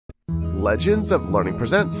Legends of Learning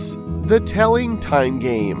presents the Telling Time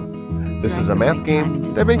Game. This is a math game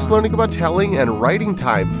that makes learning about telling and writing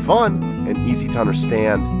time fun and easy to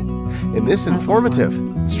understand. In this informative,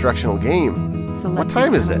 instructional game, what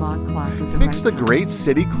time is it? Fix the great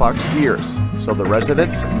city clock's gears so the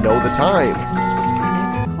residents know the time.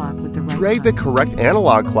 Drag the correct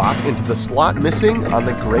analog clock into the slot missing on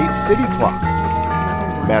the great city clock.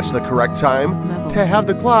 Match the correct time to have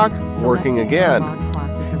the clock working again.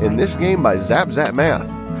 In this game by Zapzapmath,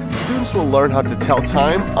 students will learn how to tell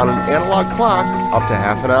time on an analog clock up to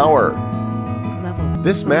half an hour.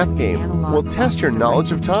 This math game will test your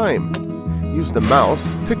knowledge of time. Use the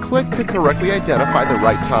mouse to click to correctly identify the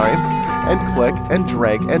right time, and click and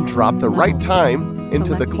drag and drop the right time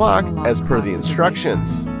into the clock as per the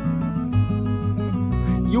instructions.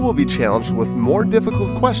 You will be challenged with more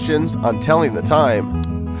difficult questions on telling the time.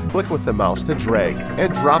 Click with the mouse to drag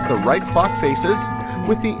and drop the right clock faces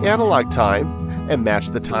with the analog time and match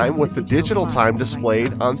the time with the digital time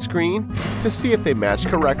displayed on screen to see if they match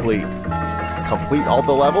correctly. Complete all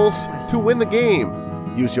the levels to win the game.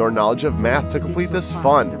 Use your knowledge of math to complete this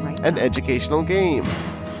fun and educational game.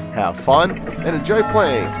 Have fun and enjoy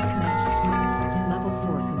playing.